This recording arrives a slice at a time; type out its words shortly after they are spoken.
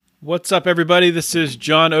What's up, everybody? This is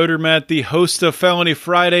John Odermatt, the host of Felony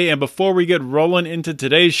Friday. And before we get rolling into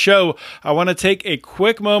today's show, I want to take a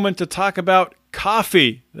quick moment to talk about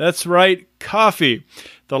coffee. That's right, coffee.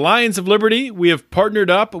 The Lions of Liberty, we have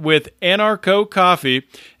partnered up with Anarcho Coffee,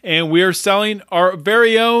 and we are selling our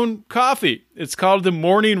very own coffee. It's called the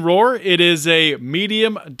Morning Roar. It is a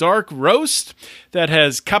medium dark roast that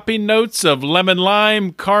has cupping notes of lemon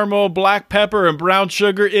lime, caramel, black pepper, and brown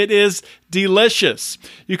sugar. It is delicious.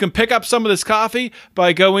 You can pick up some of this coffee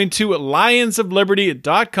by going to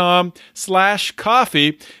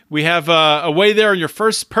lionsofliberty.com/coffee. We have a way there on your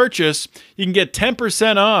first purchase. You can get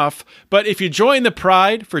 10% off, but if you join the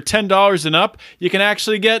Pride for $10 and up, you can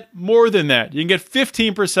actually get more than that. You can get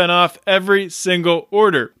 15% off every single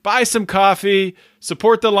order. Buy some coffee,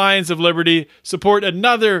 support the Lions of Liberty, support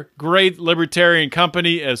another great libertarian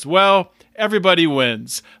company as well. Everybody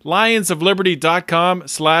wins.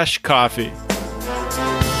 lionsofliberty.com/coffee.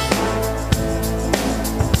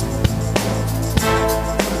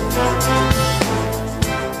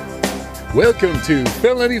 Welcome to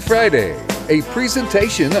Felony Friday, a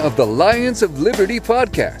presentation of the Lions of Liberty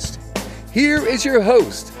podcast. Here is your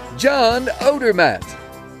host, John Odermatt.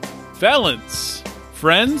 Felons,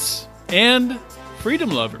 friends, and freedom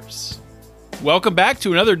lovers. Welcome back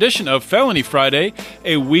to another edition of Felony Friday,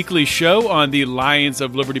 a weekly show on the Lions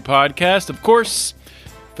of Liberty podcast. Of course,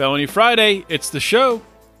 Felony Friday, it's the show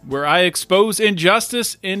where I expose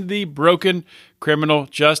injustice in the broken criminal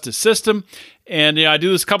justice system. And I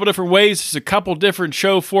do this a couple different ways. There's a couple different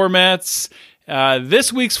show formats.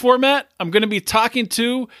 This week's format, I'm going to be talking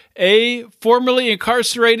to a formerly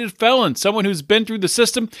incarcerated felon, someone who's been through the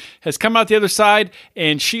system, has come out the other side,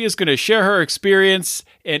 and she is going to share her experience.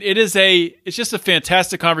 And it's just a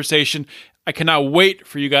fantastic conversation. I cannot wait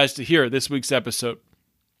for you guys to hear this week's episode.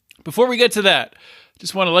 Before we get to that,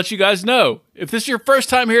 just want to let you guys know, if this is your first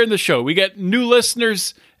time hearing the show, we get new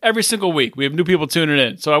listeners every single week. We have new people tuning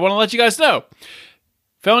in. So I want to let you guys know,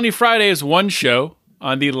 Felony Friday is one show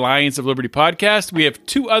on the Lions of Liberty podcast. We have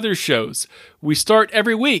two other shows. We start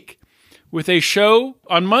every week with a show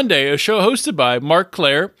on Monday, a show hosted by Mark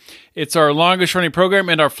Claire. It's our longest running program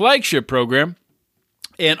and our flagship program.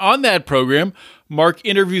 And on that program, Mark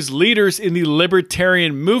interviews leaders in the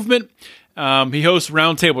libertarian movement. He hosts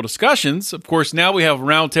roundtable discussions. Of course, now we have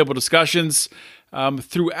roundtable discussions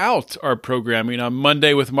throughout our programming. On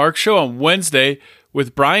Monday with Mark's show, on Wednesday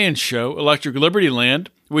with Brian's show, Electric Liberty Land,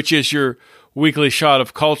 which is your weekly shot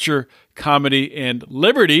of culture, comedy, and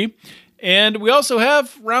liberty. And we also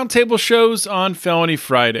have roundtable shows on Felony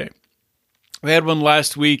Friday. We had one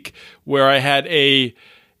last week where I had a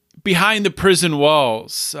Behind the Prison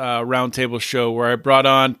Walls roundtable show where I brought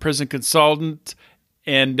on prison consultant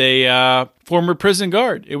and a former prison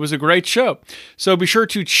guard. It was a great show. So be sure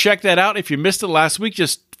to check that out. If you missed it last week,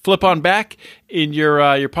 just flip on back in your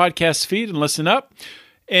podcast feed and listen up.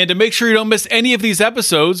 And to make sure you don't miss any of these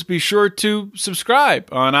episodes, be sure to subscribe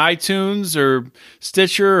on iTunes or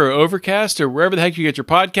Stitcher or Overcast or wherever the heck you get your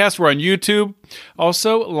podcasts. We're on YouTube.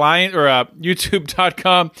 Also,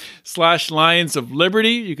 youtube.com/Lions of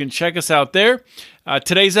Liberty. You can check us out there.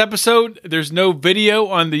 Today's episode, there's no video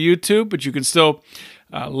on the YouTube, but you can still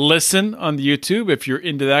listen on the YouTube if you're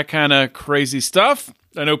into that kind of crazy stuff.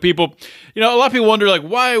 I know people, a lot of people wonder, like,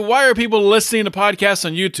 why are people listening to podcasts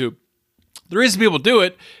on YouTube? The reason people do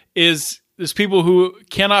it is there's people who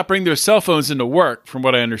cannot bring their cell phones into work, from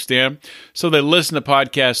what I understand, so they listen to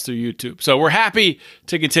podcasts through YouTube. So we're happy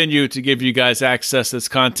to continue to give you guys access to this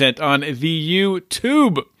content on the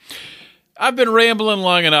YouTube. I've been rambling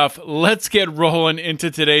long enough. Let's get rolling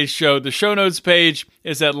into today's show. The show notes page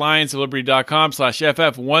is at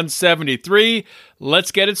lionsofliberty.com/FF173.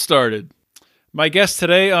 Let's get it started. My guest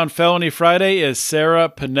today on Felony Friday is Sarah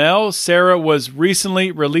Panell. Sarah was recently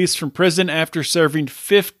released from prison after serving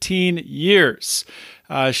 15 years.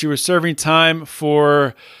 She was serving time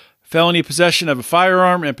for felony possession of a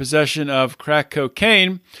firearm and possession of crack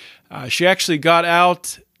cocaine. She actually got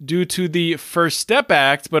out due to the First Step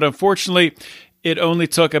Act, but unfortunately, it only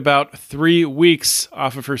took about 3 weeks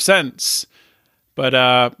off of her sentence.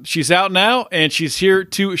 But she's out now, and she's here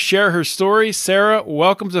to share her story. Sarah,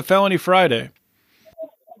 welcome to Felony Friday.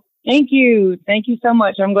 Thank you. Thank you so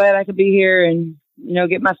much. I'm glad I could be here and,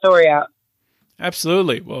 get my story out.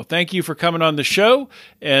 Absolutely. Well, thank you for coming on the show,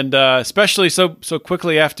 and especially so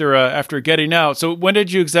quickly after getting out. So when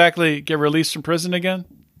did you exactly get released from prison again?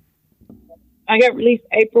 I got released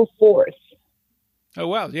April 4th. Oh,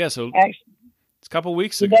 wow. Yeah, so actually, it's a couple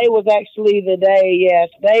weeks ago. Today was actually the day,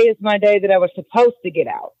 today is my day that I was supposed to get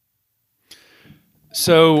out.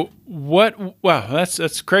 So what, wow,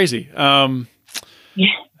 that's crazy. Yeah.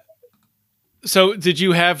 So did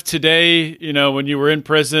you have today, when you were in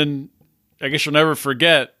prison, I guess you'll never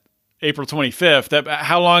forget April 25th.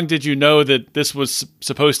 How long did you know that this was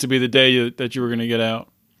supposed to be the day that you were going to get out?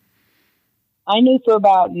 I knew for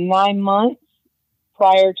about 9 months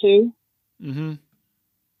prior to. Mm-hmm.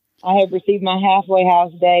 I had received my halfway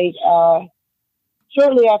house date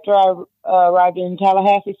shortly after I arrived in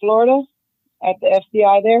Tallahassee, Florida, at the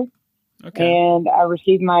FCI there. Okay. And I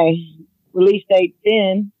received my release date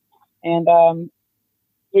then. And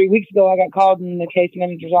 3 weeks ago, I got called in the case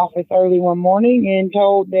manager's office early one morning and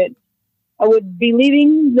told that I would be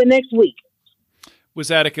leaving the next week. Was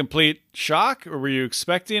that a complete shock, or were you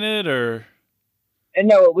expecting it, or? And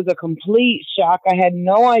no, it was a complete shock. I had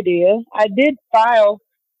no idea. I did file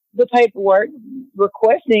the paperwork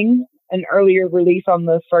requesting an earlier release on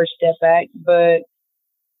the First Step Act, but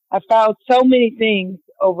I filed so many things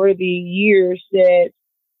over the years that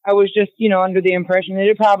I was just, under the impression that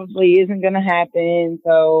it probably isn't going to happen.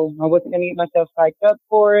 So I wasn't going to get myself psyched up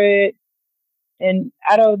for it. And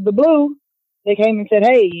out of the blue, they came and said,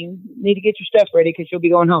 hey, you need to get your stuff ready because you'll be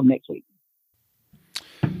going home next week.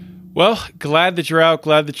 Well, glad that you're out,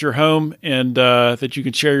 glad that you're home, and that you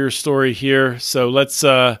can share your story here. So let's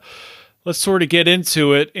sort of get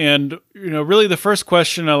into it. And, really the first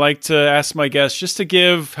question I like to ask my guests, just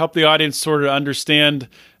to help the audience sort of understand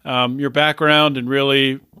your background and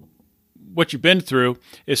really what you've been through,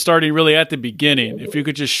 is starting really at the beginning. If you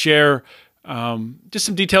could just share just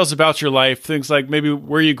some details about your life, things like maybe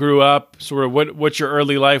where you grew up, sort of what your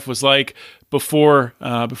early life was like before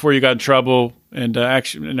you got in trouble and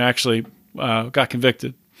actually got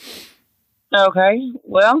convicted. Okay.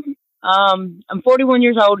 Well, I'm 41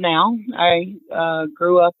 years old now. I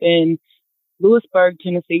grew up in Lewisburg,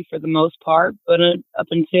 Tennessee for the most part, but up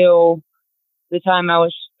until the time I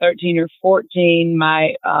was 13 or 14,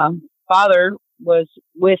 my father was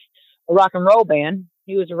with a rock and roll band.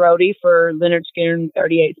 He was a roadie for Lynyrd Skynyrd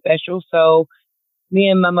 38 Special. So me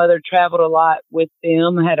and my mother traveled a lot with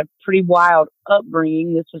them. I had a pretty wild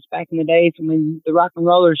upbringing. This was back in the days when the rock and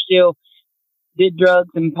rollers still did drugs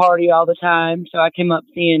and party all the time. So I came up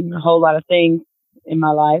seeing a whole lot of things in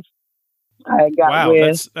my life. I got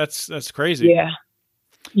that's crazy. Yeah.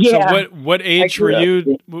 Yeah. So what age were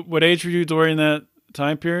you? What age were you during that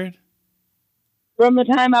time period? From the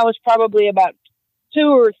time I was probably about 2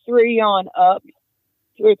 or 3 on up.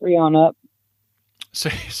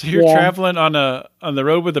 So you're traveling on the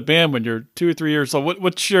road with a band when you're 2 or 3 years old.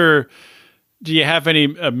 Do you have any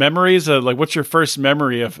memories of, like, what's your first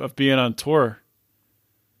memory of being on tour?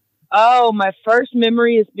 Oh, my first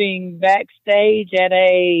memory is being backstage at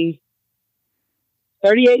a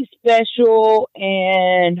 38 Special,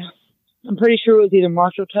 and I'm pretty sure it was either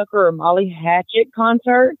Marshall Tucker or Molly Hatchet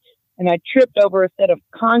concert, and I tripped over a set of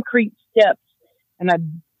concrete steps, and I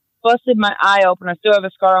busted my eye open. I still have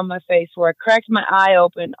a scar on my face where I cracked my eye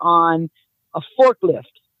open on a forklift.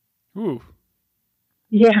 Ooh.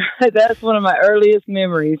 Yeah, that's one of my earliest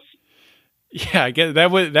memories. Yeah, I get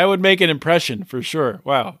that would make an impression for sure.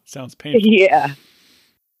 Wow, sounds painful. Yeah.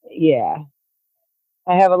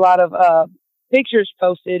 I have a lot of pictures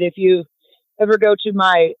posted. If you ever go to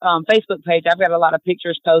my Facebook page, I've got a lot of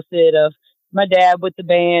pictures posted of my dad with the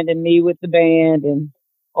band and me with the band and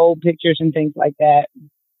old pictures and things like that.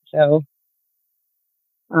 So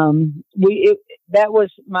that was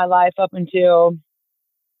my life up until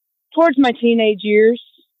towards my teenage years.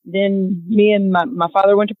 Then me and my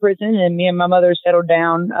father went to prison, and me and my mother settled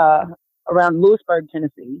down around Lewisburg,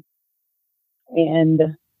 Tennessee.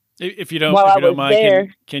 And if you don't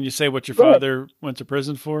mind, can you say what your father went to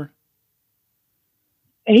prison for?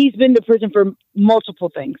 He's been to prison for multiple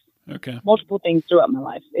things. Okay. Multiple things throughout my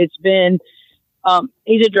life. It's been,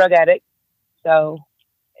 he's a drug addict. So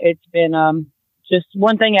it's been just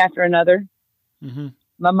one thing after another. Mm-hmm.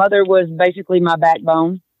 My mother was basically my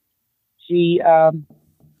backbone. She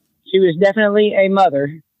was definitely a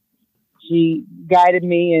mother. She guided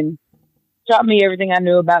me and taught me everything I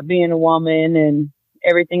knew about being a woman and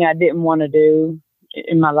everything I didn't want to do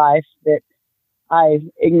in my life that I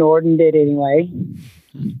ignored and did anyway.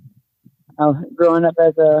 Growing up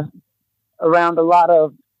around a lot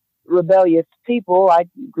of rebellious people, I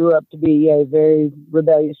grew up to be a very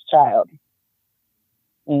rebellious child.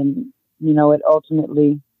 And, it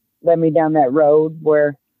ultimately led me down that road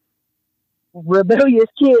where rebellious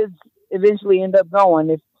kids eventually end up going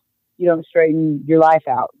if you don't straighten your life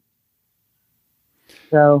out.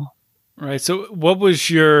 So, right. So what was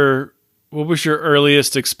your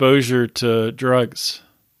earliest exposure to drugs?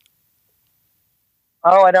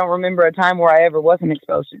 Oh, I don't remember a time where I ever wasn't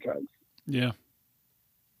exposed to drugs. Yeah.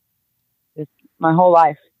 It's my whole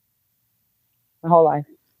life.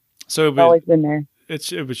 So It's always been there.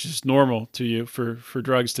 It was just normal to you for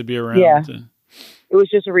drugs to be around. Yeah. It was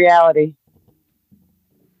just a reality.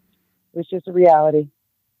 It was just a reality.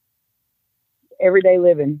 Everyday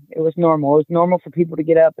living. It was normal. It was normal for people to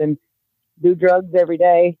get up and do drugs every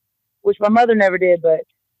day, which my mother never did, but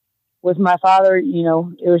with my father, you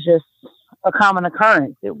know, it was just a common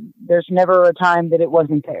occurrence. There's never a time that it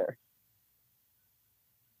wasn't there.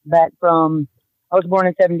 I was born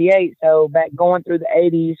in 78, so back going through the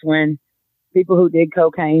 80s when people who did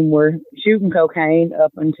cocaine were shooting cocaine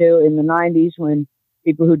up until in the 90s when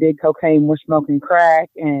people who did cocaine were smoking crack,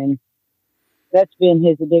 and that's been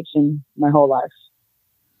his addiction my whole life.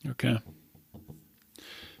 Okay.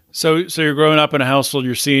 So you're growing up in a household,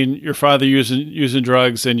 you're seeing your father using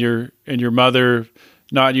drugs and your mother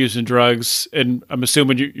not using drugs, and I'm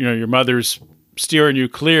assuming your mother's steering you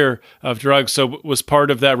clear of drugs. So was part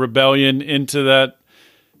of that rebellion into that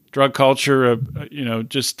drug culture of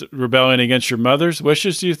just rebelling against your mother's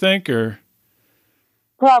wishes, do you think, or?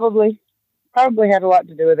 Probably had a lot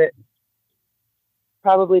to do with it.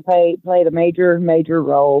 Probably played a major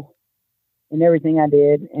role in everything I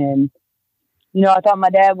did. And, I thought my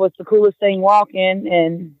dad was the coolest thing walking,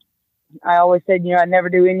 and I always said, I'd never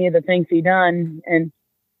do any of the things he done. And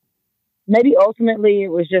maybe ultimately it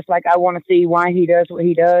was just like, I want to see why he does what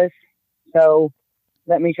he does. So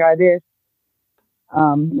let me try this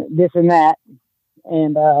and that.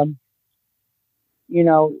 And,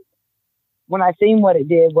 when I seen what it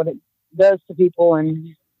does to people,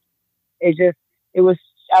 and I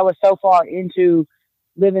was so far into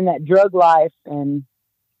living that drug life, and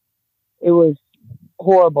it was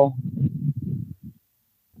horrible.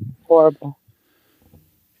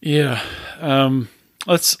 Yeah.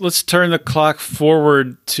 Let's turn the clock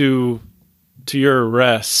forward to your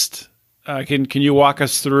arrest. Can you walk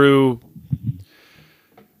us through?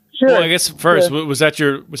 Sure. Well, I guess first, sure. Was that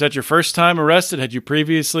your first time arrested? Had you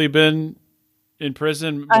previously been in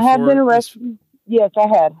prison before? I had been arrested. Yes, I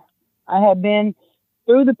had. I had been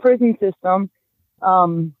through the prison system.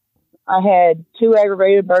 I had 2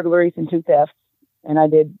 aggravated burglaries and 2 thefts, and I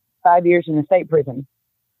did 5 years in the state prison.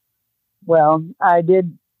 Well, I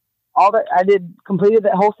did all that. Completed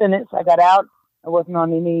that whole sentence. I got out. I wasn't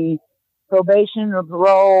on any probation or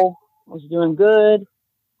parole. I was doing good.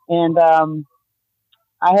 And,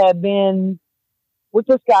 I had been with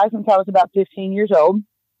this guy since I was about 15 years old,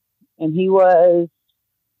 and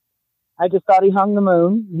I just thought he hung the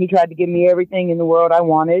moon. He tried to give me everything in the world I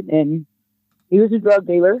wanted, and he was a drug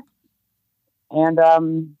dealer, and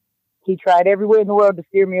he tried everywhere in the world to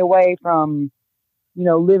steer me away from,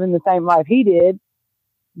 living the same life he did.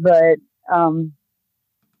 But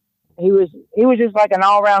he was just like an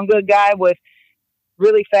all-around good guy with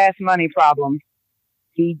really fast money problems.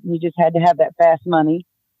 He just had to have that fast money.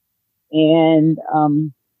 And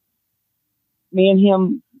me and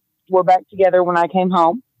him were back together when I came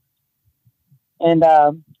home. And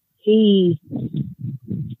he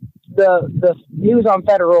was on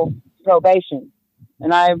federal probation,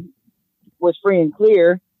 and I was free and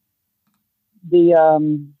clear.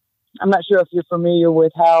 I'm not sure if you're familiar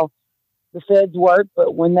with how the feds work,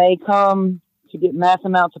 but when they come to get mass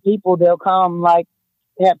amounts of people, they'll come like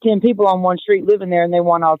they have 10 people on one street living there, and they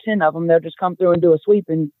want all 10 of them. They'll just come through and do a sweep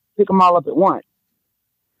and pick them all up at once.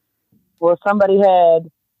 Well, somebody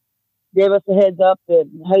gave us a heads up that,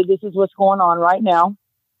 hey, this is what's going on right now.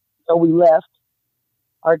 So we left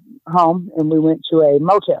our home and we went to a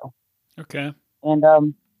motel. Okay.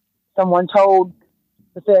 And someone told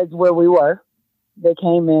the feds where we were. They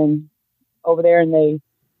came in over there and they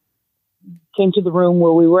came to the room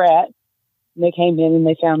where we were at. And they came in and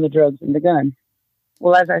they found the drugs and the gun.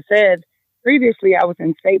 Well, as I said, previously I was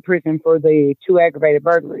in state prison for the 2 aggravated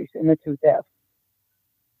burglaries and the 2 thefts.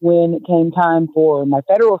 When it came time for my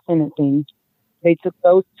federal sentencing, they took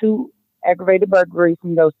those 2 aggravated burglaries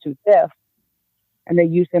and those 2 thefts, and they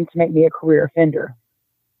used them to make me a career offender.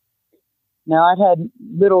 Now, I've had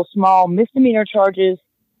little small misdemeanor charges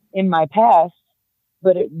in my past,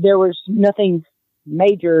 but there was nothing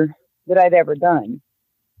major that I'd ever done.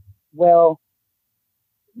 Well,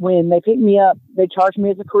 when they picked me up, they charged me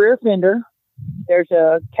as a career offender. There's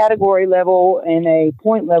a category level and a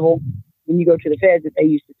point level when you go to the feds that they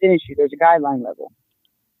use to sentence you. There's a guideline level.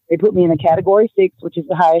 They put me in a category 6, which is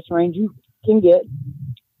the highest range you can get.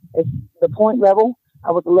 It's the point level.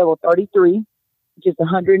 I was a level 33, which is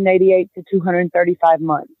 188 to 235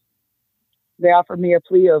 months. They offered me a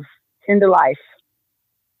plea of 10 to life.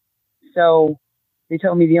 So they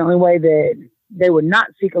told me the only way that they would not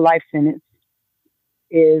seek a life sentence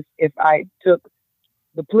is if I took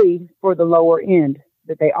the plea for the lower end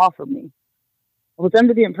that they offered me. I was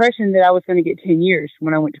under the impression that I was going to get 10 years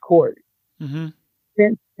when I went to court. Mm-hmm.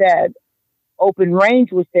 Since that open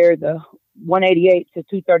range was there, the 188 to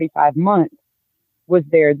 235 months was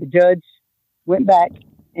there, the judge went back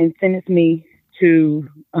and sentenced me to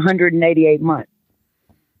 188 months.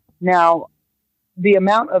 Now, the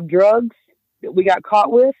amount of drugs that we got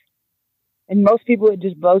caught with, and most people, it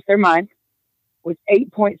just blows their mind, was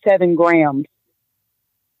 8.7 grams.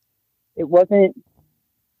 It wasn't,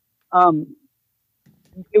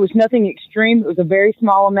 it was nothing extreme. It was a very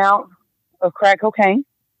small amount of crack cocaine.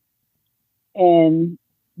 And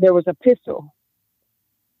there was a pistol.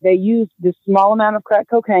 They used this small amount of crack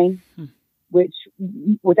cocaine, which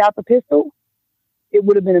without the pistol, it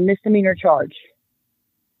would have been a misdemeanor charge.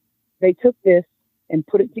 They took this and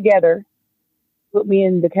put it together, put me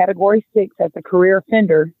in the category 6 as a career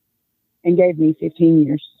offender, and gave me 15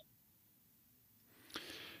 years.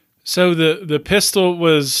 So the pistol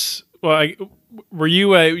was, well, you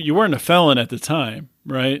weren't a felon at the time,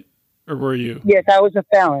 right? Or were you? Yes, I was a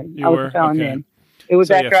felon. You I was were? a felon Okay. then. It was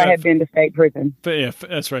after I had been to state prison. But yeah,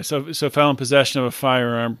 that's right. So felon possession of a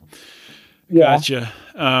firearm. Yeah. Gotcha.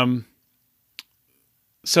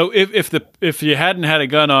 So if you hadn't had a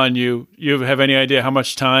gun on you, you have any idea how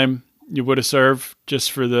much time you would have served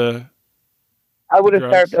just for the? I would have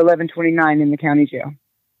served 1129 in the county jail.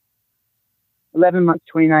 11 months,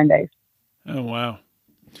 29 days. Oh, wow.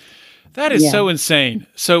 That is so insane.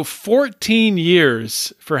 So 14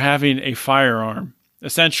 years for having a firearm,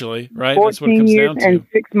 essentially, right? That's what it comes down to. 14 years and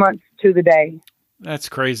 6 months to the day. That's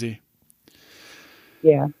crazy.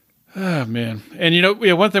 Yeah. Oh, man. And,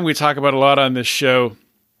 one thing we talk about a lot on this show,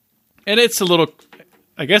 and it's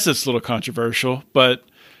I guess it's a little controversial, but,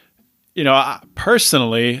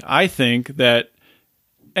 personally, I think that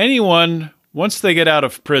anyone, once they get out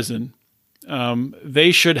of prison,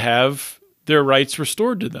 they should have their rights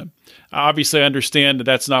restored to them. Obviously, I understand that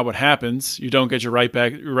that's not what happens. You don't get your rights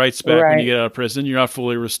back when you get out of prison. You're not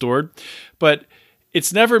fully restored. But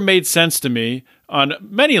it's never made sense to me on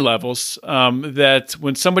many levels that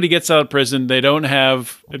when somebody gets out of prison, they don't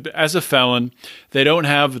have, as a felon, they don't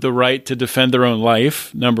have the right to defend their own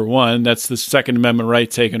life, number one. That's the Second Amendment right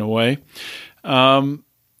taken away. And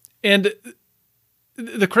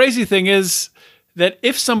the crazy thing is that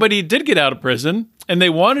if somebody did get out of prison and they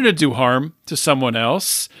wanted to do harm to someone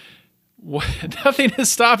else, nothing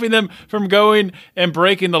is stopping them from going and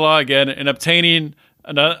breaking the law again and obtaining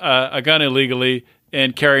a gun illegally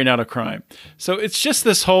and carrying out a crime. So it's just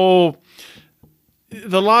this the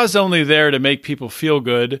law is only there to make people feel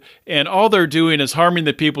good, and all they're doing is harming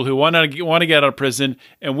the people who want to get out of prison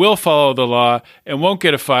and will follow the law and won't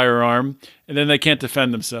get a firearm, and then they can't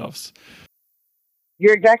defend themselves.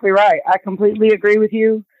 You're exactly right. I completely agree with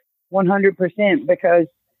you 100%, because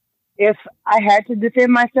if I had to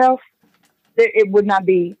defend myself, it would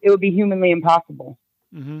be humanly impossible.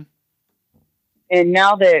 Mm-hmm. And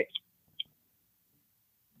now that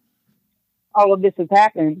all of this has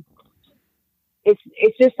happened,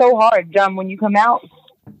 it's just so hard, John, when you come out.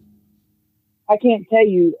 I can't tell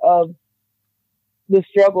you of the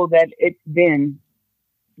struggle that it's been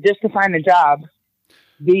just to find a job.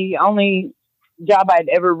 The only job I'd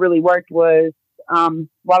ever really worked was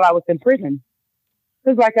while I was in prison.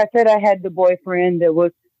 Because like I said, I had the boyfriend that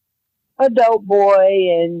was a dope boy,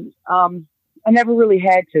 and I never really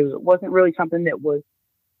had to. It wasn't really something that was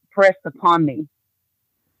pressed upon me.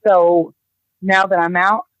 So now that I'm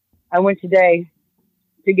out, I went today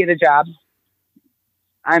to get a job.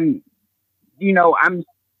 I'm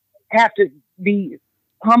have to be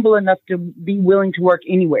humble enough to be willing to work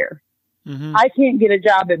anywhere. Mm-hmm. I can't get a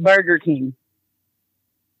job at Burger King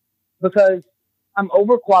because I'm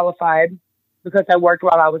overqualified, because I worked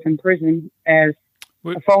while I was in prison as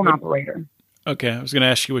a phone operator. Okay, I was going to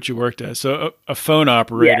ask you what you worked as. So a phone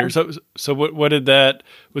operator. Yeah. So what did that,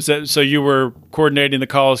 was that, so you were coordinating the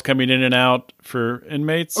calls coming in and out for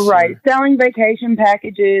inmates? Right. Or? Selling vacation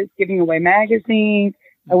packages, giving away magazines.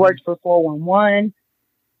 Mm-hmm. I worked for 411.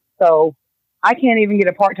 So I can't even get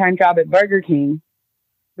a part-time job at Burger King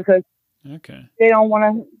because they don't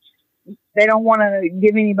want to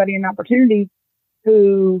give anybody an opportunity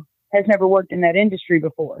who has never worked in that industry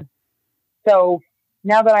before. So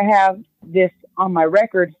now that I have this on my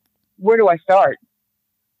record, where do I start?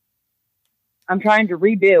 I'm trying to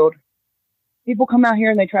rebuild. People come out here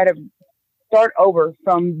and they try to start over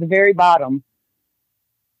from the very bottom.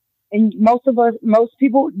 And most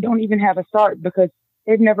people don't even have a start because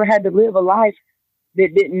they've never had to live a life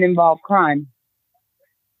that didn't involve crime.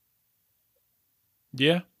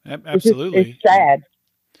 Yeah, absolutely. It's sad.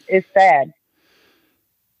 It's sad.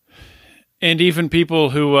 And even people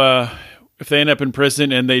who if they end up in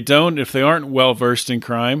prison, and if they aren't well versed in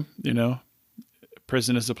crime,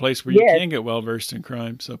 prison is a place where you can get well versed in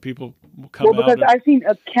crime. So people will come out. Well, because I've seen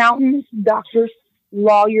accountants, doctors,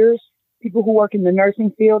 lawyers, people who work in the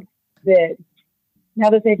nursing field that now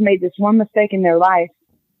that they've made this one mistake in their life,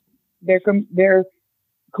 their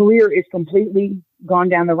career is completely gone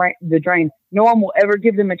down the drain. No one will ever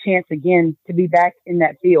give them a chance again to be back in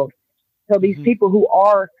that field. So these people who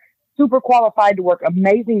are super qualified to work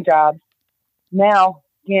amazing jobs now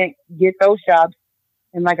can't get those jobs.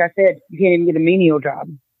 And like I said, you can't even get a menial job.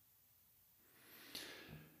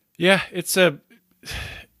 Yeah, it's a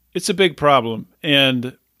big problem.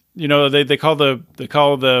 And they call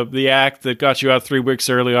the act that got you out 3 weeks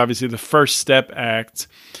early, obviously the First Step Act.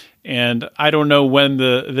 And I don't know when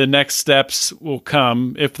the next steps will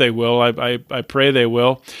come, if they will. I pray they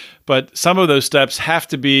will. But some of those steps have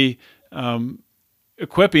to be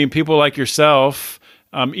equipping people like yourself,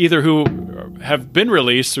 either who have been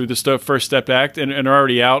released through the First Step Act and are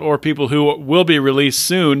already out, or people who will be released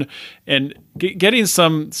soon, and getting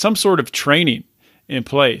some sort of training in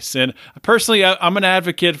place. And personally, I'm an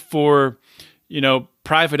advocate for,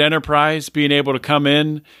 private enterprise being able to come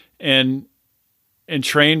in and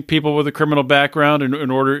train people with a criminal background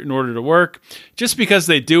in order to work, just because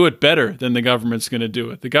they do it better than the government's going to do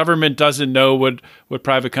it. The government doesn't know what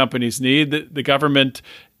private companies need. The government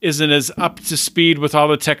isn't as up to speed with all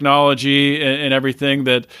the technology and everything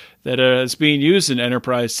that is being used in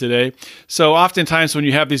enterprise today. So oftentimes when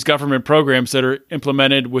you have these government programs that are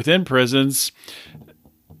implemented within prisons,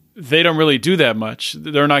 they don't really do that much.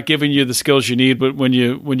 They're not giving you the skills you need, but when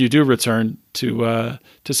you do return to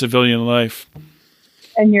civilian life.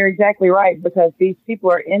 And you're exactly right, because these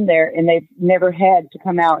people are in there and they've never had to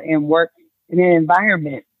come out and work in an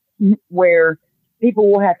environment where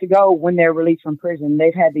people will have to go when they're released from prison.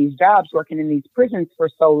 They've had these jobs working in these prisons for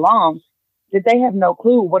so long that they have no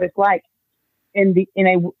clue what it's like in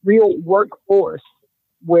a real workforce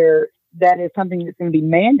where that is something that's going to be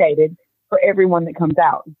mandated for everyone that comes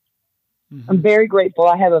out. Mm-hmm. I'm very grateful.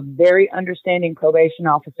 I have a very understanding probation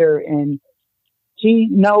officer, and she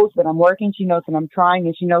knows that I'm working. She knows that I'm trying,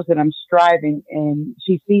 and she knows that I'm striving, and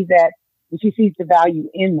she sees that, and she sees the value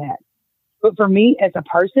in that. But for me as a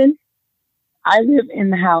person, I live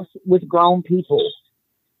in the house with grown people,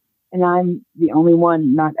 and I'm the only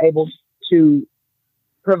one not able to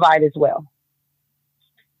provide as well.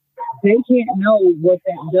 They can't know what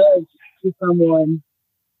that does to someone.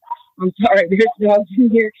 I'm sorry, there's dogs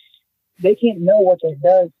in here. They can't know what that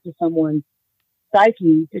does to someone's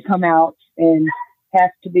psyche to come out and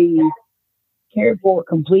have to be cared for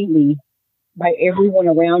completely by everyone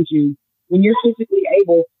around you when you're physically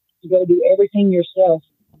able to go do everything yourself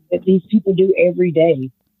that these people do every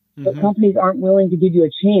day. Mm-hmm. But companies aren't willing to give you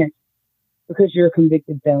a chance because you're a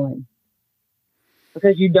convicted felon,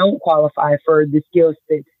 because you don't qualify for the skills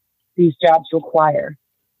that these jobs require.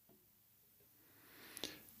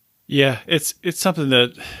 Yeah, it's something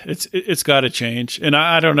that it's got to change, and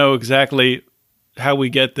I don't know exactly how we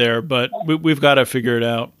get there, but we've got to figure it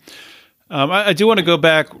out. I do want to go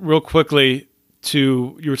back real quickly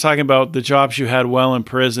to, you were talking about the jobs you had while in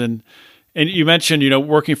prison, and you mentioned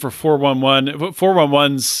working for 411.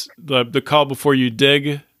 411's the call before you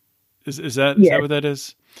dig. Is that what that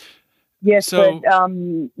is? Yes, so, but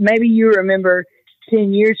maybe you remember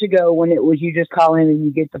 10 years ago when it was you just call in and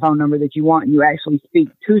you get the phone number that you want and you actually speak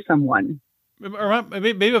to someone.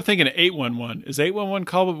 Maybe I'm thinking 811. Is 811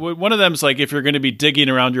 call? One of them is like if you're going to be digging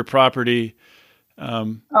around your property.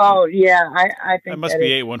 Oh, yeah. I think that must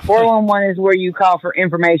be 811. 411 is where you call for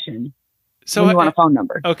information. So when you want a phone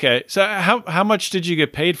number. Okay. So how much did you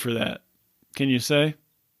get paid for that? Can you say?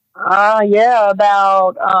 Yeah,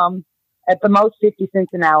 about at the most 50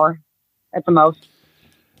 cents an hour. At the most.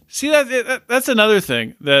 See, that's another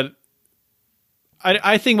thing that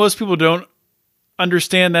I think most people don't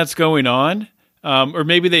understand that's going on, or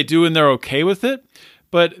maybe they do and they're okay with it.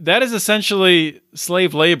 But that is essentially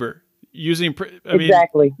slave labor, using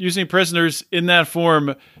prisoners in that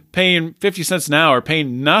form, paying 50 cents an hour,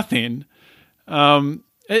 paying nothing. How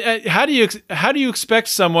do you expect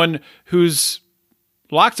someone who's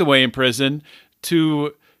locked away in prison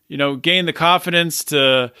to gain the confidence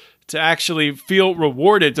to actually feel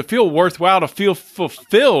rewarded, to feel worthwhile, to feel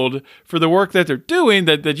fulfilled for the work that they're doing,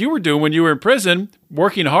 that you were doing when you were in prison,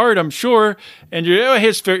 working hard, I'm sure, and you're,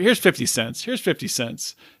 here's 50 cents. Here's 50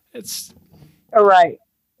 cents. It's all right.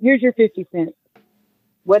 Here's your 50 cents.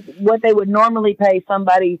 What they would normally pay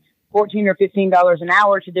somebody $14 or $15 an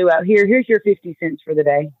hour to do out here, here's your 50 cents for the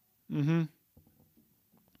day. Mm-hmm.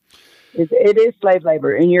 It is slave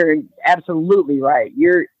labor, and you're absolutely right.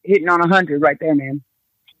 You're hitting on 100 right there, man.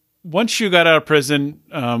 once you got out of prison,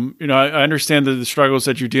 I understand the struggles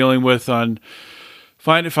that you're dealing with on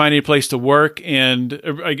finding a place to work, and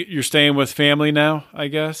you're staying with family now, I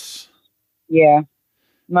guess. Yeah,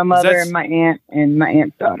 my mother and my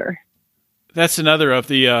aunt's daughter. That's another of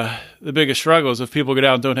the biggest struggles. If people get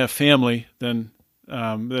out and don't have family, then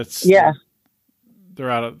they're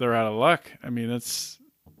out of luck. I mean, that's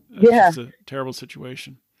just a terrible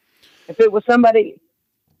situation. If it was somebody,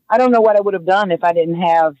 I don't know what I would have done if I didn't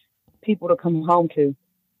have people to come home to.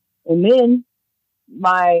 And then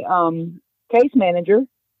my case manager,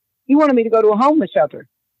 he wanted me to go to a homeless shelter.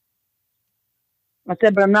 I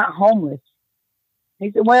said, but I'm not homeless.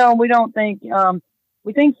 He said, well, we don't think,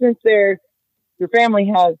 we think since your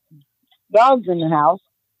family has dogs in the house,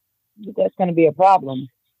 that's going to be a problem.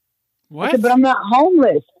 What? I said, but I'm not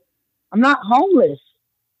homeless. I'm not homeless.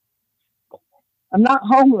 And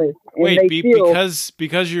wait,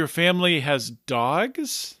 because your family has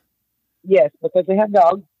dogs? Yes, because they have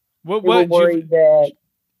dogs. They were worried that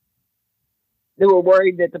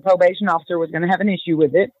the probation officer was going to have an issue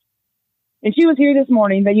with it. And she was here this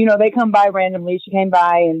morning, but they come by randomly. She came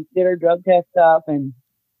by and did her drug test stuff, and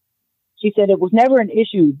she said it was never an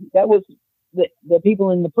issue. That was the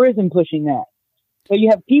people in the prison pushing that. So you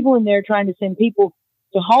have people in there trying to send people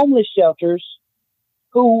to homeless shelters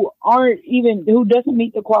who doesn't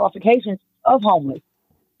meet the qualifications of homeless.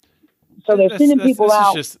 So they're sending people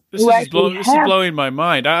out. This is blowing my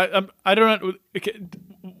mind. I don't know.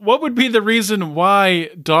 What would be the reason why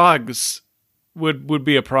dogs would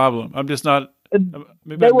be a problem? I'm just not.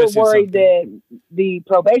 They were worried that the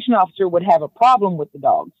probation officer would have a problem with the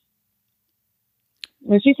dogs.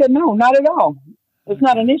 And she said, no, not at all. It's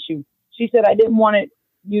not an issue. She said, I didn't want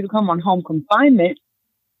you to come on home confinement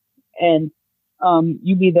and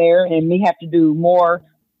you be there and me have to do more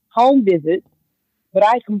home visits. But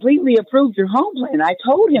I completely approved your home plan. I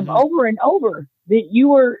told him over and over that you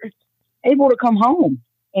were able to come home.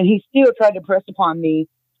 And he still tried to press upon me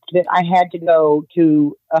that I had to go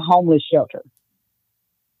to a homeless shelter.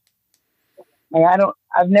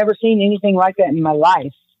 I've never seen anything like that in my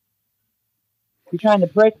life. You're trying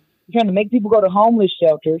to make people go to homeless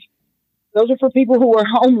shelters. Those are for people who are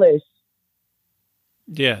homeless.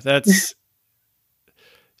 Yeah, that's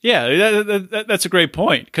that's a great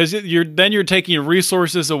point, because you're taking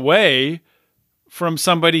resources away from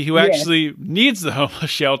somebody who actually needs the homeless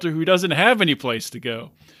shelter, who doesn't have any place to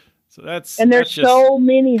go. So there's so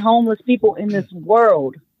many homeless people in this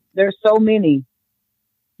world. There's so many.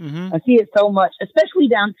 Mm-hmm. I see it so much, especially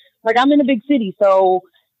I'm in a big city, so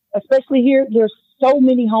especially here, there's so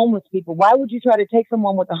many homeless people. Why would you try to take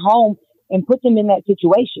someone with a home and put them in that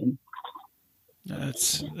situation?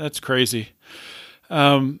 That's crazy.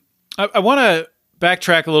 I want to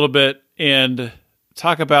backtrack a little bit and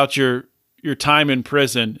talk about your time in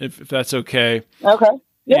prison, if that's okay. Okay.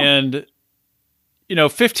 Yeah. And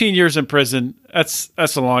 15 years in prison, that's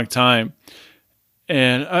a long time.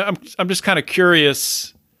 And I'm just kind of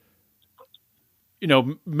curious,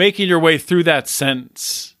 making your way through that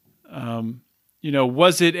sentence.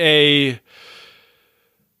 Was it a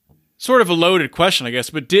sort of a loaded question, I guess,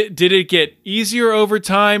 but did it get easier over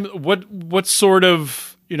time? What sort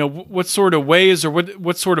of ways, or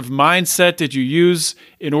what sort of mindset did you use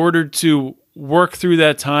in order to work through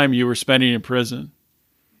that time you were spending in prison?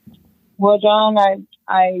 Well, John,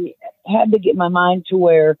 I had to get my mind to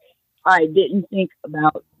where I didn't think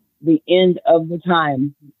about the end of the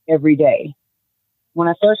time every day. When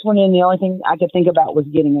I first went in, the only thing I could think about was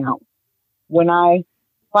getting out. When I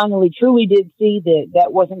finally truly did see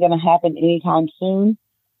that wasn't going to happen anytime soon,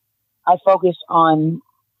 I focused on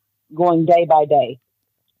going day by day,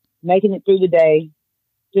 making it through the day,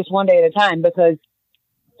 just one day at a time, because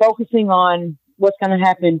focusing on what's going to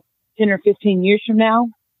happen 10 or 15 years from now,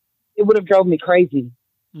 it would have drove me crazy.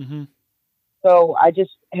 Mm-hmm. So I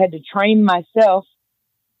just had to train myself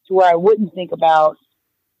to where I wouldn't think about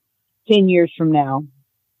 10 years from now,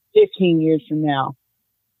 15 years from now,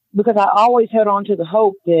 because I always held on to the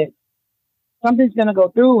hope that something's going to go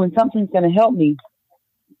through and something's going to help me.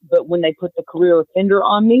 But when they put the career offender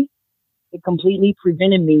on me, it completely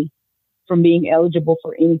prevented me from being eligible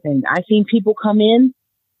for anything. I've seen people come in,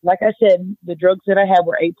 like I said, the drugs that I had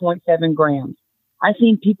were 8.7 grams. I've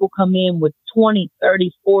seen people come in with 20,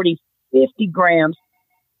 30, 40, 50 grams,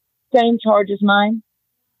 same charge as mine,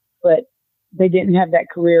 but they didn't have that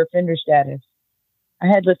career offender status. I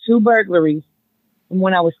had the 2 burglaries from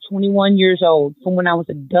when I was 21 years old, from when I was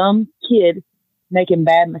a dumb kid making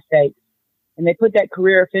bad mistakes. And they put that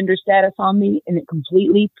career offender status on me, and it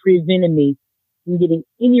completely prevented me from getting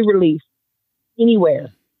any relief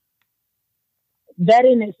anywhere. That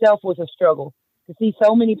in itself was a struggle, to see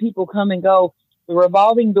so many people come and go, the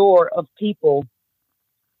revolving door of people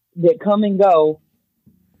that come and go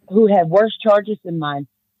who have worse charges than mine,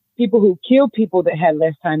 people who kill people that had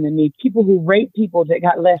less time than me, people who rape people that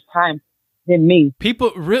got less time than me. People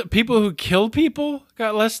who killed people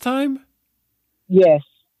got less time? Yes.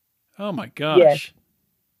 Oh my gosh. Yes.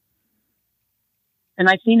 And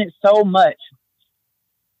I've seen it so much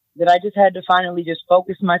that I just had to finally just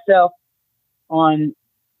focus myself on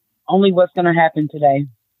only what's going to happen today,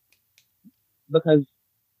 because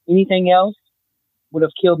anything else would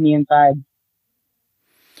have killed me inside.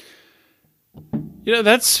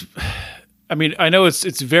 I know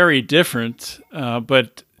it's very different,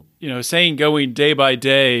 but saying going day by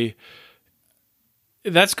day,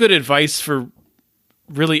 that's good advice for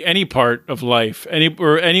really any part of life,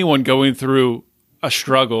 anyone going through a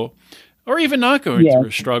struggle, or even not going through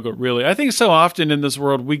a struggle, really. I think so often in this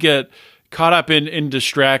world, we get caught up in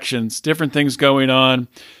distractions, different things going on.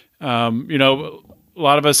 A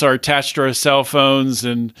lot of us are attached to our cell phones,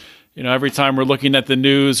 and every time we're looking at the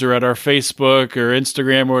news or at our Facebook or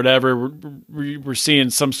Instagram or whatever, we're seeing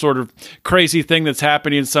some sort of crazy thing that's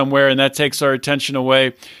happening somewhere, and that takes our attention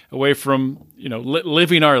away from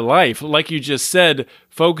living our life. Like you just said,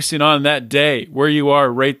 focusing on that day, where you are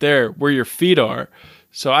right there, where your feet are.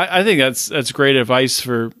 So I think that's great advice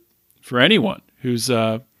for anyone who's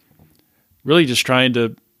really just trying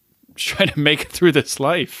to make it through this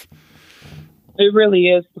life. It really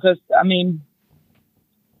is, because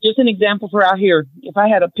just an example for out here. If I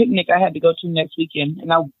had a picnic I had to go to next weekend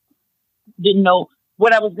and I didn't know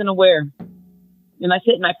what I was going to wear, and I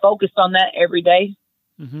sit and I focused on that every day,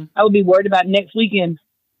 I would be worried about next weekend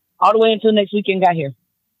all the way until next weekend got here.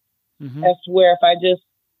 As to where if I just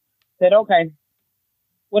said, okay,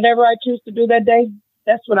 whatever I choose to do that day,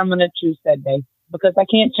 that's what I'm going to choose that day, because I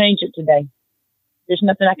can't change it today. There's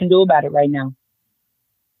nothing I can do about it right now.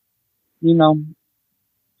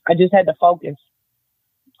 I just had to focus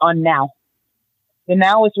on now. The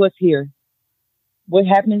now is what's here. What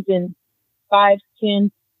happens in 5,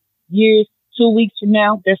 10 years, 2 weeks from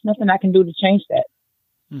now, there's nothing I can do to change that.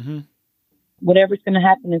 Whatever's going to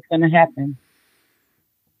happen is going to happen.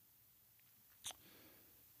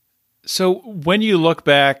 So when you look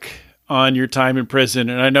back on your time in prison,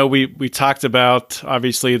 and I know we talked about,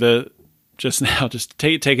 obviously,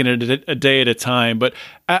 taking it a day at a time, but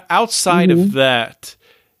outside of that,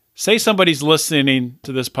 say somebody's listening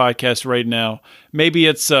to this podcast right now. Maybe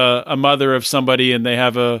it's a mother of somebody and they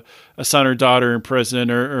have a son or daughter in prison,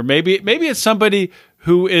 or maybe it's somebody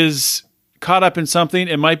who is caught up in something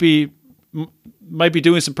and might be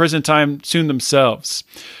doing some prison time soon themselves.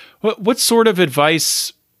 What sort of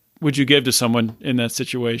advice would you give to someone in that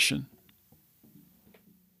situation?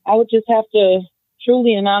 I would just have to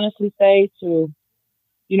truly and honestly say to,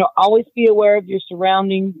 always be aware of your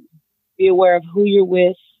surroundings, be aware of who you're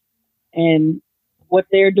with and what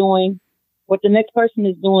they're doing. What the next person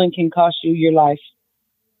is doing can cost you your life.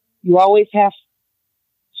 You always have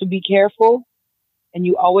to be careful, and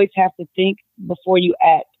you always have to think before you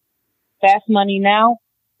act. Fast money now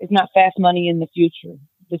is not fast money in the future.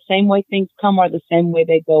 The same way things come are the same way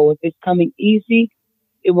they go. If it's coming easy,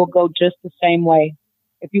 it will go just the same way.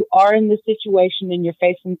 If you are in this situation and you're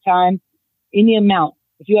facing time, any amount,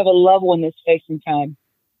 if you have a loved one that's facing time,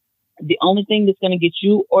 the only thing that's going to get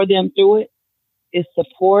you or them through it is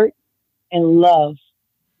support and love.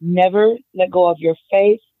 Never let go of your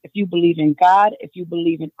faith. If you believe in God, if you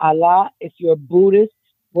believe in Allah, if you're a Buddhist,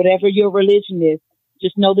 whatever your religion is,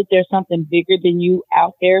 just know that there's something bigger than you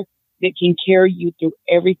out there that can carry you through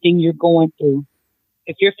everything you're going through.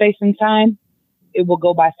 If you're facing time, it will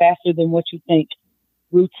go by faster than what you think.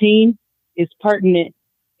 Routine is pertinent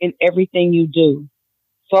in everything you do.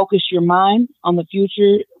 Focus your mind on the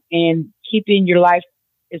future and keeping your life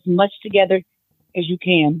as much together as you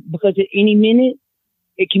can, because at any minute,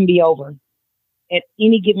 it can be over. At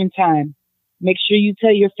any given time, make sure you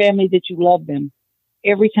tell your family that you love them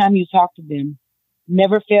every time you talk to them.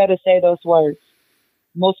 Never fail to say those words.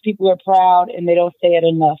 Most people are proud and they don't say it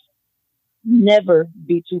enough. Never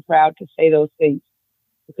be too proud to say those things,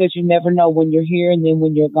 because you never know when you're here and then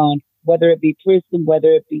when you're gone. Whether it be prison, whether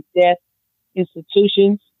it be death,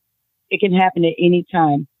 institutions, it can happen at any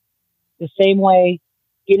time. The same way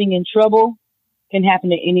getting in trouble can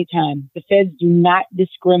happen at any time. The feds do not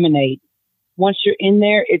discriminate. Once you're in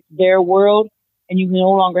there, it's their world, and you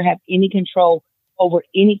no longer have any control over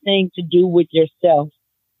anything to do with yourself.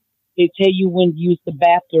 They tell you when to use the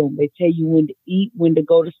bathroom. They tell you when to eat, when to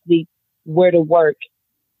go to sleep, where to work.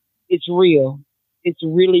 It's real. It's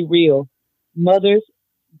really real. Mothers,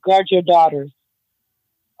 guard your daughters.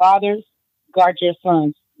 Fathers, guard your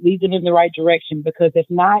sons. lead them in the right direction, because if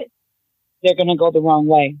not, they're going to go the wrong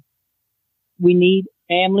way. We need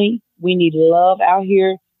family. We need love out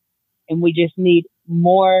here. And we just need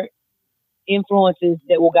more influences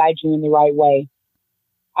that will guide you in the right way.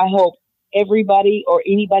 I hope everybody or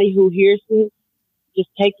anybody who hears this just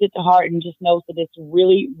takes it to heart and just knows that it's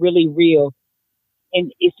really, really real.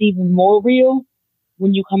 And it's even more real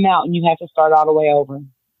when you come out and you have to start all the way over.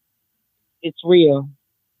 It's real.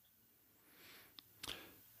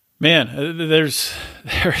 Man, there's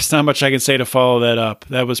not much I can say to follow that up.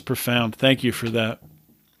 That was profound. Thank you for that.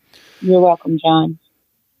 You're welcome, John.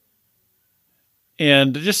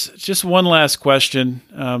 And just one last question,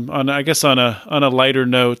 on a lighter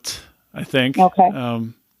note, I think.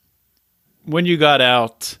 Okay. When you got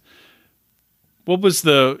out, what was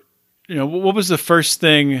the first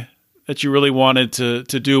thing that you really wanted to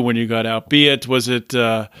do when you got out? Was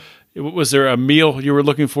there a meal you were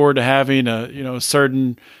looking forward to having, a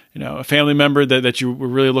certain, a family member that you were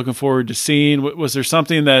really looking forward to seeing? Was there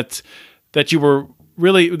something that you were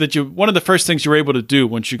really, one of the first things you were able to do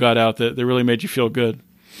once you got out that really made you feel good?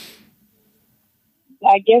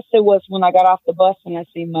 I guess it was when I got off the bus and I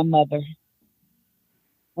seen my mother.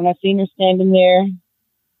 When I seen her standing there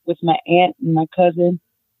with my aunt and my cousin,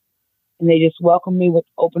 and they just welcomed me with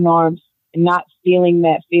open arms, and not feeling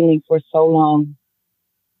that feeling for so long.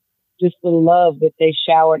 Just the love that they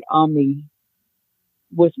showered on me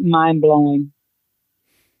was mind-blowing.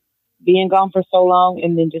 Being gone for so long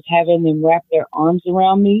and then just having them wrap their arms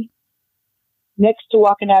around me, next to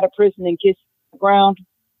walking out of prison and kissing the ground,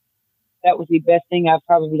 that was the best thing I've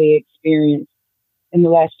probably experienced in the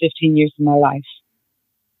last 15 years of my life.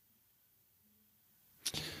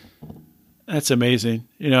 That's amazing.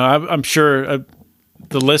 I'm sure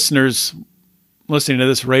the listeners listening to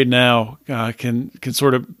this right now can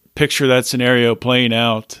sort of picture that scenario playing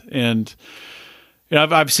out. And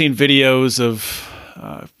I've seen videos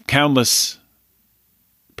of countless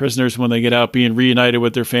prisoners when they get out being reunited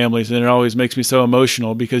with their families, and it always makes me so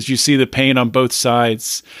emotional because you see the pain on both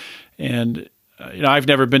sides. And I've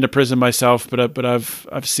never been to prison myself, but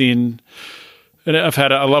I've seen, and I've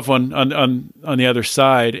had a loved one on the other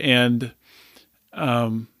side, and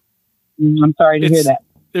I'm sorry to hear that.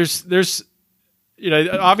 There's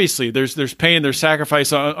obviously there's pain, there's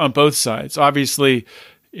sacrifice on both sides. Obviously,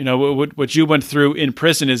 what you went through in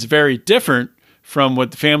prison is very different from what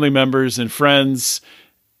the family members and friends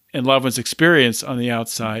and loved ones experience on the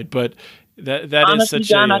outside. But that honestly, is such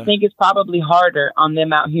John, I think it's probably harder on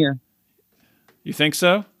them out here. You think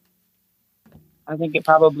so? I think it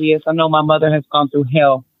probably is. I know my mother has gone through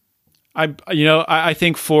hell. I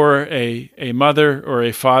think for a mother or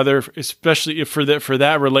a father, especially for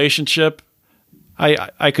that relationship,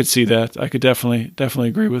 I could see that. I could definitely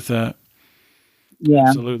agree with that. Yeah,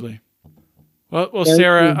 absolutely. Well,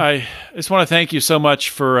 Sarah, I just want to thank you so much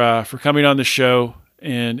for coming on the show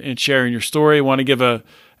and sharing your story. I want to give a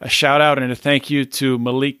shout out and a thank you to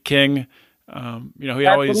Malik King. He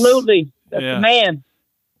absolutely. That's the man,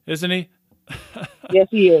 isn't he? Yes,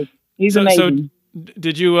 he is. He's amazing. So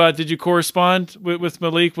did you correspond with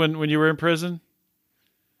Malik when you were in prison?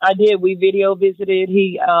 I did. We video visited.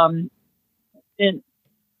 He sent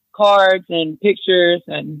cards and pictures,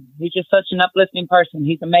 and he's just such an uplifting person.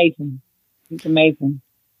 He's amazing. He's amazing.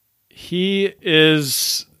 He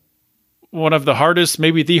is one of the hardest,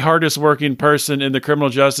 maybe the hardest working person in the criminal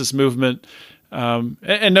justice movement,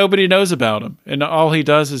 and nobody knows about him. And all he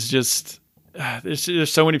does is just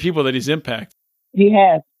there's so many people that he's impacted. He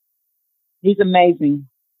has. He's amazing.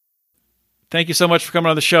 Thank you so much for coming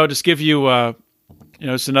on the show. Just give you,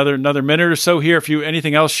 it's another minute or so here. If you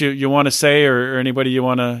anything else you want to say, or anybody you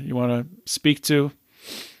want to speak to.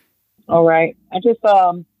 All right.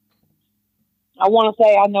 I want to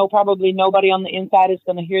say, I know probably nobody on the inside is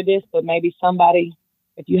going to hear this, but maybe somebody,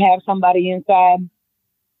 if you have somebody inside,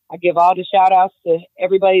 I give all the shout outs to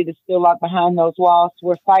everybody that's still locked behind those walls.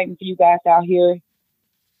 We're fighting for you guys out here.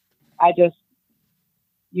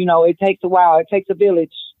 It takes a while. It takes a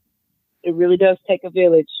village. It really does take a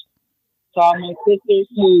village. To all my sisters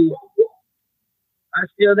who are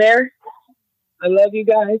still there, I love you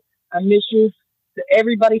guys. I miss you. To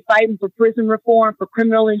everybody fighting for prison reform, for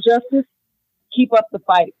criminal injustice, keep up the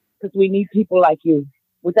fight, because we need people like you.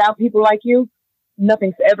 Without people like you,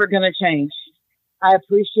 nothing's ever going to change. I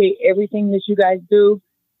appreciate everything that you guys do.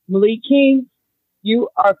 Malik King, you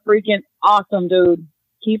are freaking awesome, dude.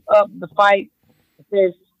 Keep up the fight. If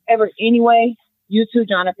there's ever any way, you too,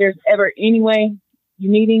 John, if there's ever any way you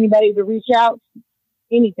need anybody to reach out,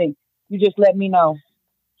 anything, you just let me know.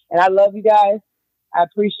 And I love you guys. I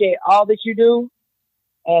appreciate all that you do.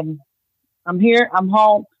 And I'm here. I'm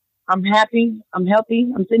home. I'm happy. I'm healthy.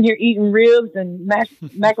 I'm sitting here eating ribs and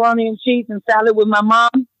macaroni and cheese and salad with my mom.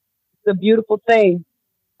 It's a beautiful thing.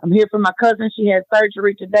 I'm here for my cousin. She had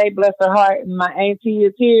surgery today. Bless her heart. And my auntie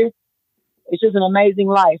is here. It's just an amazing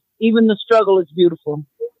life. Even the struggle is beautiful.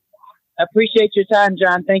 I appreciate your time,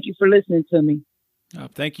 John. Thank you for listening to me.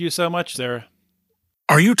 Thank you so much, Sarah.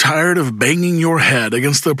 Are you tired of banging your head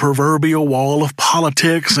against the proverbial wall of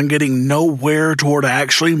politics and getting nowhere toward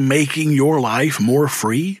actually making your life more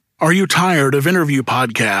free? Are you tired of interview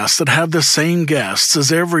podcasts that have the same guests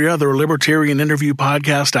as every other libertarian interview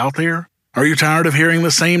podcast out there? Are you tired of hearing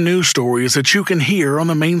the same news stories that you can hear on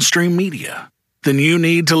the mainstream media? Then you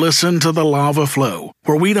need to listen to The Lava Flow,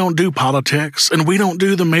 where we don't do politics and we don't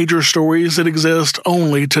do the major stories that exist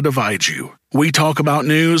only to divide you. We talk about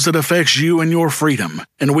news that affects you and your freedom,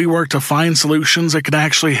 and we work to find solutions that can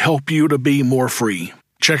actually help you to be more free.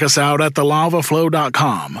 Check us out at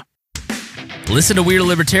thelavaflow.com. Listen to Weird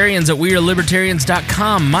Libertarians at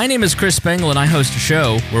weirdlibertarians.com. My name is Chris Spangle, and I host a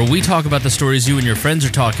show where we talk about the stories you and your friends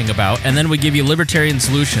are talking about, and then we give you libertarian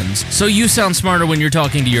solutions so you sound smarter when you're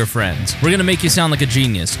talking to your friends. We're going to make you sound like a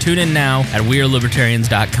genius. Tune in now at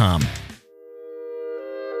weirdlibertarians.com.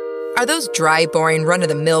 Are those dry, boring,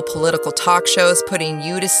 run-of-the-mill political talk shows putting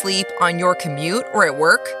you to sleep on your commute or at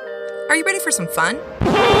work? Are you ready for some fun?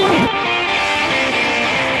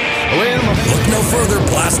 Look no further.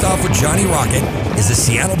 Blast Off with Johnny Rocket is a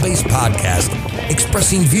Seattle-based podcast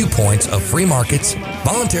expressing viewpoints of free markets,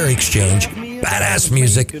 voluntary exchange, badass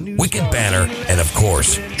music, wicked banner, and of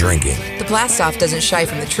course, drinking. The Blast Off doesn't shy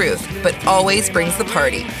from the truth, but always brings the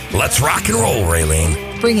party. Let's rock and roll,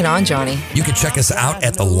 Raylene. Bring it on, Johnny. You can check us out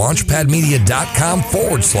at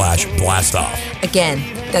thelaunchpadmedia.com/blastoff. Again,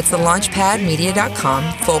 that's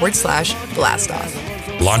thelaunchpadmedia.com/blastoff.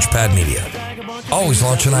 Launchpad Media. Always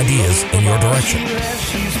launching ideas in your direction.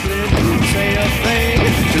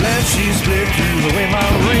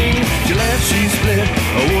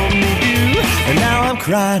 And now I'm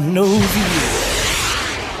crying over you.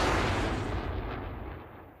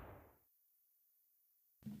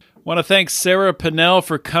 Want to thank Sarah Panell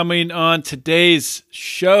for coming on today's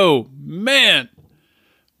show. Man,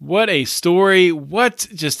 what a story. What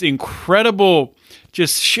just incredible,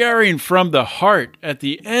 just sharing from the heart at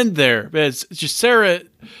the end there. It's just Sarah,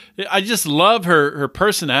 I just love her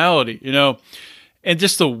personality, and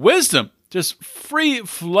just the wisdom, just free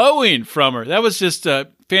flowing from her. That was just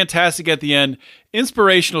fantastic at the end.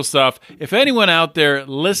 Inspirational stuff. If anyone out there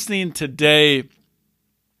listening today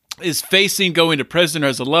is facing going to prison or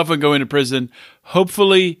has a loved one going to prison,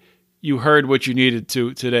 hopefully you heard what you needed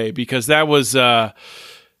to today, because that was,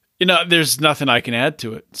 there's nothing I can add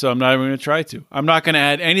to it. So I'm not even going to try to. I'm not going to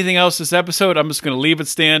add anything else this episode. I'm just going to leave it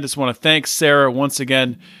stand. Just want to thank Sarah once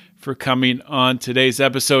again for coming on today's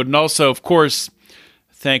episode. And also, of course,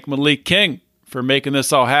 thank Malik King for making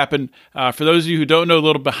this all happen. For those of you who don't know a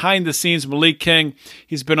little behind the scenes, Malik King,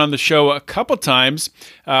 he's been on the show a couple times.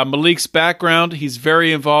 Malik's background, he's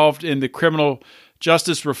very involved in the criminal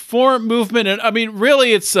justice reform movement. And I mean,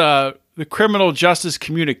 really, it's the criminal justice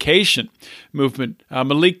communication movement.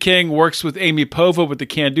 Malik King works with Amy Pova with the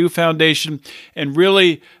Can Do Foundation and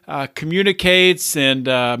really communicates and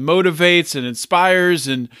motivates and inspires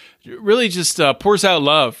and really just pours out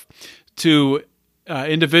love to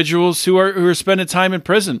individuals who are spending time in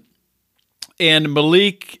prison. And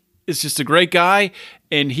Malik is just a great guy,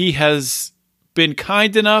 and he has been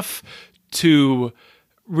kind enough to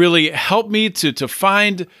really help me to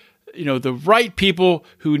find the right people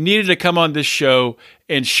who needed to come on this show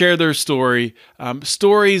and share their story,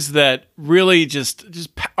 stories that really just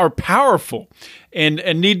are powerful and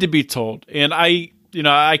need to be told. And I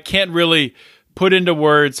can't really put into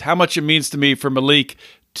words how much it means to me for Malik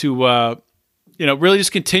to really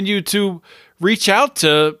just continue to reach out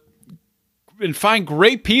to and find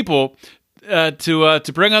great people to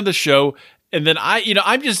bring on the show. And then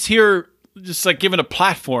I'm just here, just like given a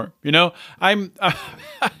platform.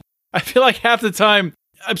 I feel like half the time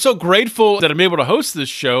I'm so grateful that I'm able to host this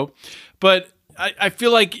show, but I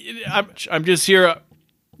feel like I'm just here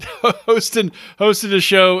hosting a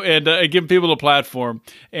show and giving people a platform.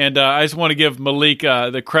 And I just want to give Malik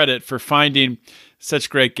the credit for finding such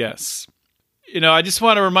great guests. I just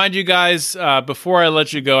want to remind you guys before I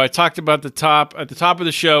let you go, I talked about at the top of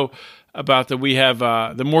the show about that we have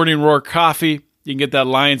the Morning Roar coffee. You can get that at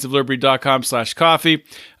lionsofliberty.com/coffee.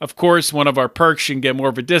 Of course, one of our perks, you can get more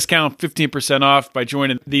of a discount, 15% off by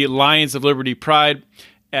joining the Lions of Liberty Pride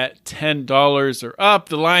at $10 or up.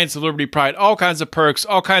 The Lions of Liberty Pride, all kinds of perks,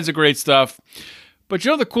 all kinds of great stuff. But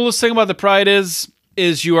the coolest thing about the Pride is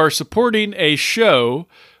you are supporting a show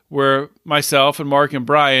where myself and Mark and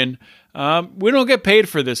Brian We don't get paid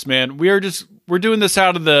for this, man. We're doing this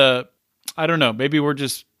out of the, I don't know, maybe we're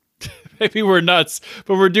nuts,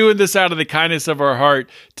 but we're doing this out of the kindness of our heart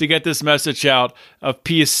to get this message out of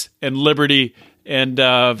peace and liberty and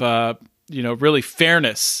of, really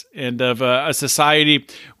fairness and of a society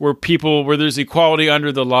where there's equality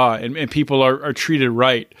under the law and people are treated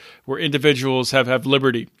right, where individuals have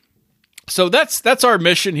liberty. So that's our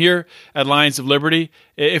mission here at Lions of Liberty.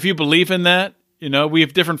 If you believe in that, we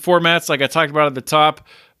have different formats, like I talked about at the top.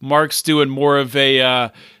 Mark's doing more of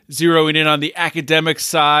a zeroing in on the academic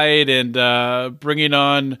side and bringing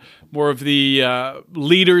on more of the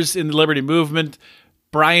leaders in the liberty movement.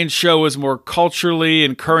 Brian's show is more culturally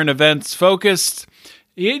and current events focused.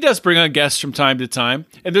 He does bring on guests from time to time,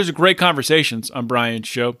 and there's great conversations on Brian's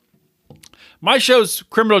show. My show's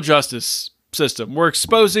criminal justice system. We're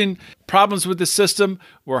exposing problems with the system.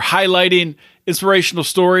 We're highlighting inspirational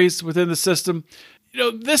stories within the system.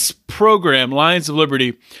 This program, Lions of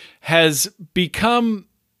Liberty, has become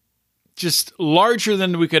just larger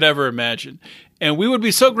than we could ever imagine. And we would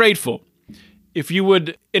be so grateful if you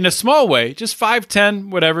would, in a small way, just $5, $10,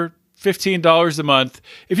 whatever, $15 a month,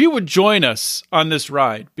 if you would join us on this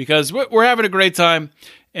ride, because we're having a great time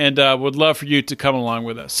and would love for you to come along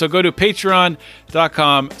with us. So go to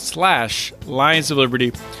patreon.com/Lions of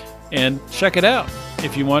Liberty and check it out.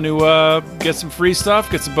 If you want to get some free stuff,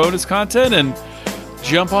 get some bonus content, and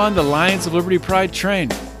jump on the Lions of Liberty Pride train.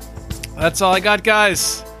 That's all I got,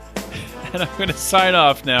 guys. And I'm going to sign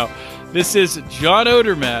off now. This is John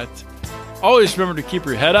Odermatt. Always remember to keep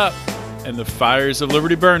your head up and the fires of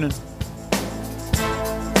liberty burning.